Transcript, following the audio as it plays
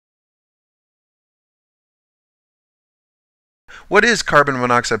What is carbon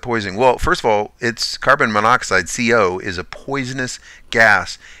monoxide poisoning? Well, first of all, it's carbon monoxide, CO, is a poisonous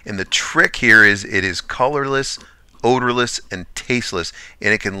gas. And the trick here is it is colorless, odorless, and tasteless.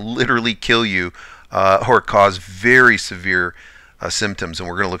 And it can literally kill you or cause very severe symptoms, and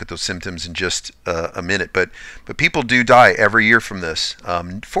we're going to look at those symptoms in just a minute. But people do die every year from this.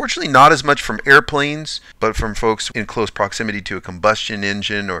 Fortunately, not as much from airplanes, but from folks in close proximity to a combustion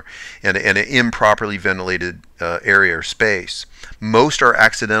engine or and an improperly ventilated area or space. Most are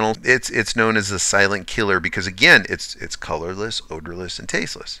accidental. It's known as the silent killer because again, it's colorless, odorless, and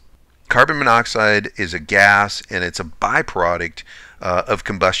tasteless. Carbon monoxide is a gas and it's a byproduct of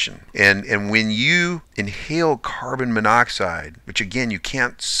combustion. And when you inhale carbon monoxide, which again you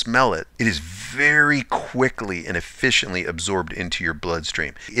can't smell it, it is very quickly and efficiently absorbed into your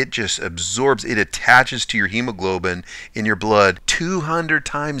bloodstream. It just absorbs, it attaches to your hemoglobin in your blood 200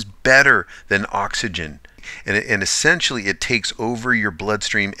 times better than oxygen. And essentially it takes over your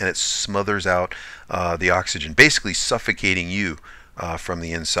bloodstream and it smothers out the oxygen, basically suffocating you from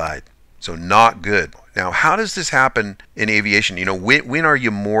the inside. So not good. Now, how does this happen in aviation? You know, when are you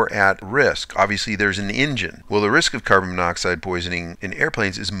more at risk? Obviously, there's an engine. Well, the risk of carbon monoxide poisoning in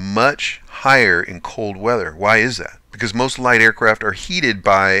airplanes is much higher in cold weather. Why is that? Because most light aircraft are heated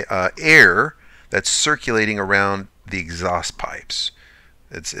by air that's circulating around the exhaust pipes.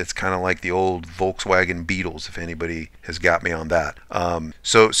 It's kind of like the old Volkswagen Beetles, if anybody has got me on that.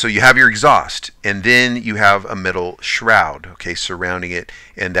 So you have your exhaust, and then you have a metal shroud, okay, surrounding it,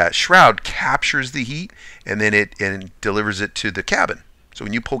 and that shroud captures the heat, and then it delivers it to the cabin. So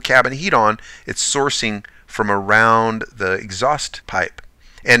when you pull cabin heat on, it's sourcing from around the exhaust pipe.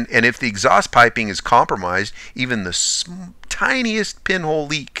 And if the exhaust piping is compromised, even the tiniest pinhole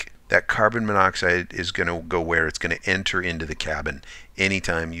leak, that carbon monoxide is going to go where? It's going to enter into the cabin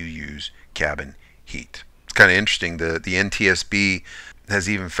anytime you use cabin heat. It's kind of interesting. The NTSB has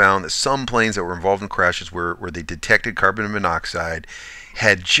even found that some planes that were involved in crashes where they detected carbon monoxide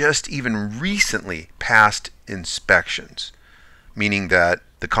had just even recently passed inspections, meaning that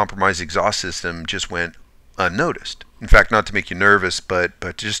the compromised exhaust system just went unnoticed. In fact, not to make you nervous,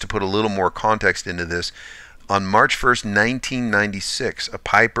 but just to put a little more context into this, on March 1st, 1996, a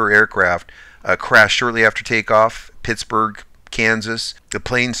Piper aircraft crashed shortly after takeoff, Pittsburgh, Kansas. The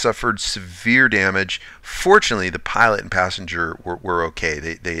plane suffered severe damage. Fortunately, the pilot and passenger were okay.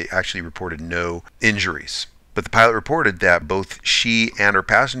 They actually reported no injuries. But the pilot reported that both she and her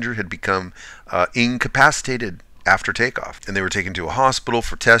passenger had become incapacitated after takeoff. And they were taken to a hospital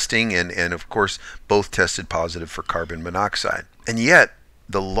for testing, and of course, both tested positive for carbon monoxide. And yet,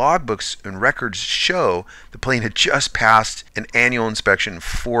 the logbooks and records show the plane had just passed an annual inspection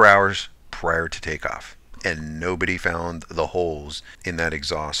 4 hours prior to takeoff, and nobody found the holes in that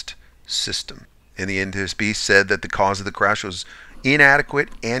exhaust system. And the NTSB said that the cause of the crash was inadequate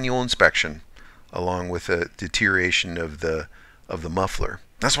annual inspection, along with a deterioration of the muffler.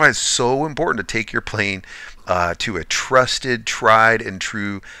 That's why it's so important to take your plane to a trusted, tried and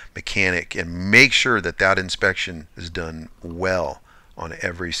true mechanic and make sure that that inspection is done well on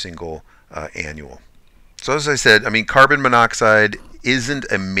every single annual. So as I said, I mean, carbon monoxide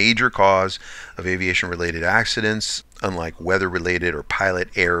isn't a major cause of aviation-related accidents, unlike weather-related or pilot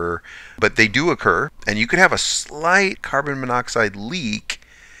error, but they do occur, and you could have a slight carbon monoxide leak,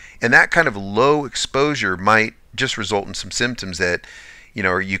 and that kind of low exposure might just result in some symptoms that, you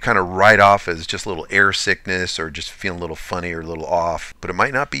know, you kind of write off as just a little air sickness or just feeling a little funny or a little off, but it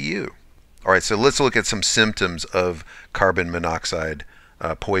might not be you. All right, so let's look at some symptoms of carbon monoxide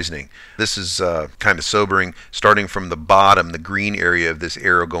poisoning. This is kind of sobering. Starting from the bottom, the green area of this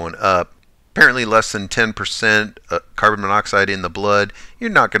arrow going up, apparently less than 10% carbon monoxide in the blood.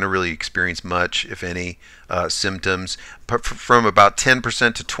 You're not going to really experience much, if any, symptoms. But from about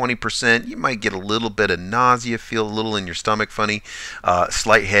 10% to 20%, you might get a little bit of nausea, feel a little in your stomach funny,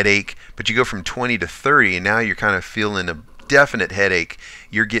 slight headache. But you go from 20 to 30, and now you're kind of feeling a definite headache.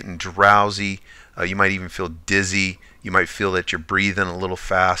 You're getting drowsy. You might even feel dizzy. You might feel that you're breathing a little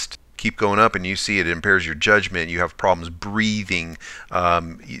fast. Keep going up and you see it impairs your judgment. You have problems breathing.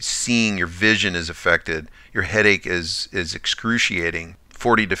 Seeing, your vision is affected. Your headache is excruciating.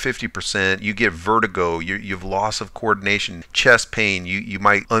 40 to 50%. You get vertigo. You have loss of coordination, chest pain. You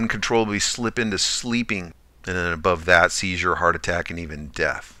might uncontrollably slip into sleeping. And then above that, seizure, heart attack, and even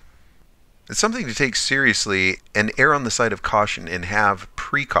death. It's something to take seriously and err on the side of caution and have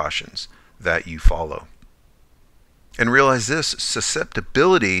precautions that you follow. And realize this,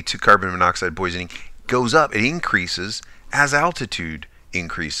 susceptibility to carbon monoxide poisoning goes up, it increases as altitude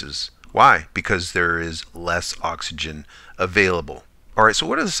increases. Why? Because there is less oxygen available. All right, so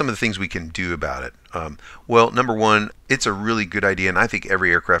what are some of the things we can do about it? Well, number one, it's a really good idea, and I think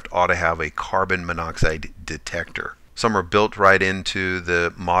every aircraft ought to have a carbon monoxide detector. Some are built right into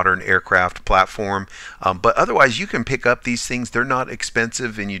the modern aircraft platform, but otherwise you can pick up these things. They're not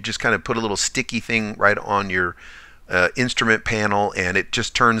expensive, and you just kind of put a little sticky thing right on your instrument panel, and it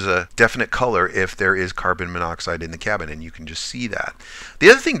just turns a definite color if there is carbon monoxide in the cabin, and you can just see that. The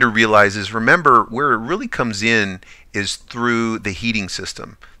other thing to realize is, remember, where it really comes in is through the heating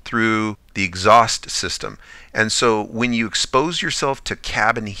system, through the exhaust system. And so when you expose yourself to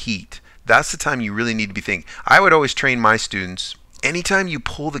cabin heat, that's the time you really need to be thinking. I would always train my students, anytime you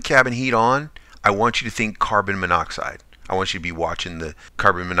pull the cabin heat on, I want you to think carbon monoxide. I want you to be watching the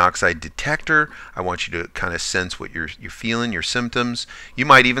carbon monoxide detector. I want you to kind of sense what you're feeling, your symptoms. You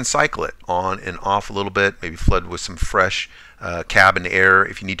might even cycle it on and off a little bit, maybe flood with some fresh cabin air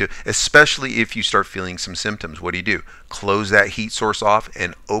if you need to, especially if you start feeling some symptoms. What do? Close that heat source off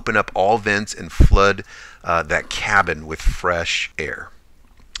and open up all vents and flood that cabin with fresh air.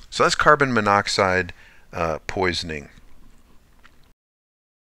 So that's carbon monoxide poisoning.